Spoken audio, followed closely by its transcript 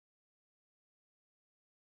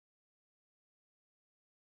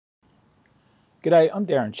G'day, I'm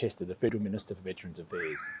Darren Chester, the Federal Minister for Veterans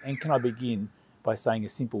Affairs, and can I begin by saying a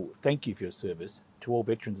simple thank you for your service to all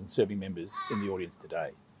veterans and serving members in the audience today.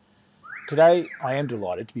 Today, I am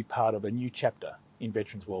delighted to be part of a new chapter in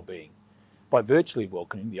veterans wellbeing by virtually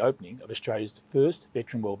welcoming the opening of Australia's first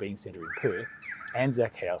Veteran Wellbeing Centre in Perth,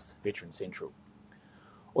 ANZAC House Veteran Central.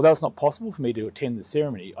 Although it's not possible for me to attend the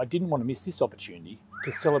ceremony, I didn't want to miss this opportunity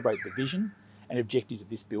to celebrate the vision and objectives of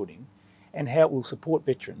this building and how it will support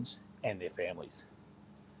veterans and their families.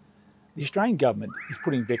 The Australian Government is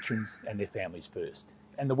putting veterans and their families first,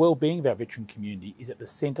 and the wellbeing of our veteran community is at the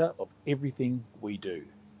centre of everything we do.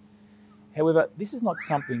 However, this is not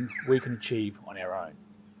something we can achieve on our own.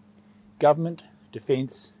 Government,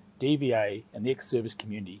 Defence, DVA and the ex-service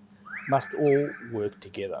community must all work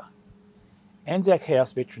together. ANZAC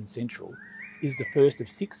House Veteran Central is the first of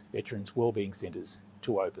 6 Veterans Wellbeing Centres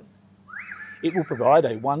to open. It will provide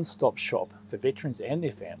a one-stop shop for veterans and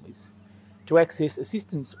their families to access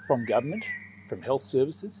assistance from government, from health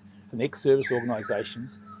services, from ex-service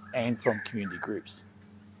organisations and from community groups.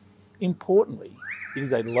 Importantly, it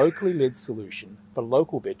is a locally led solution for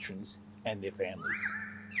local veterans and their families.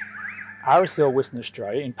 RSL Western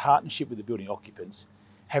Australia, in partnership with the building occupants,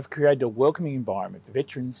 have created a welcoming environment for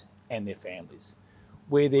veterans and their families,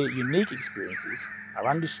 where their unique experiences are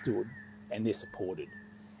understood and they're supported,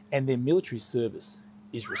 and their military service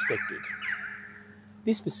is respected.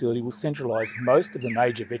 This facility will centralise most of the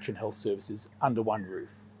major veteran health services under one roof,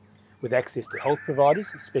 with access to health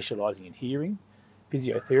providers specialising in hearing,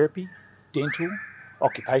 physiotherapy, dental,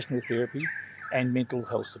 occupational therapy and mental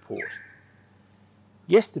health support.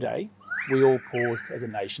 Yesterday, we all paused as a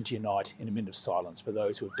nation to unite in a minute of silence for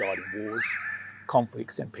those who have died in wars,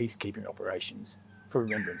 conflicts and peacekeeping operations for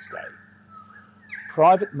Remembrance Day.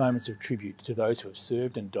 Private moments of tribute to those who have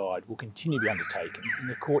served and died will continue to be undertaken in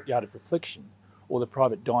the courtyard of reflection or the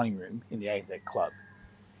private dining room in the ANZAC Club,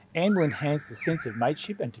 and will enhance the sense of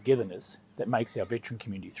mateship and togetherness that makes our veteran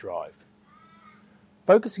community thrive.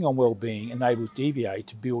 Focusing on wellbeing enables DVA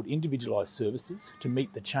to build individualised services to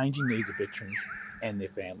meet the changing needs of veterans and their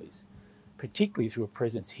families, particularly through a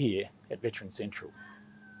presence here at Veteran Central.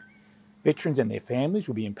 Veterans and their families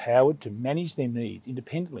will be empowered to manage their needs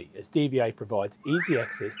independently as DVA provides easy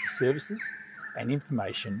access to services and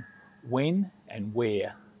information when and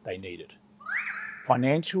where they need it.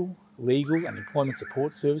 Financial, legal and employment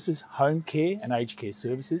support services, home care and aged care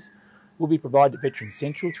services will be provided at Veteran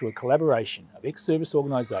Central through a collaboration of ex-service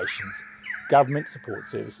organisations, government support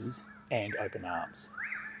services and Open Arms.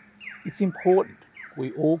 It's important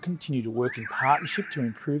we all continue to work in partnership to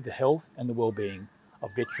improve the health and the wellbeing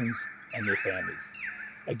of veterans and their families.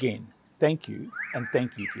 Again, thank you and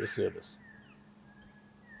thank you for your service.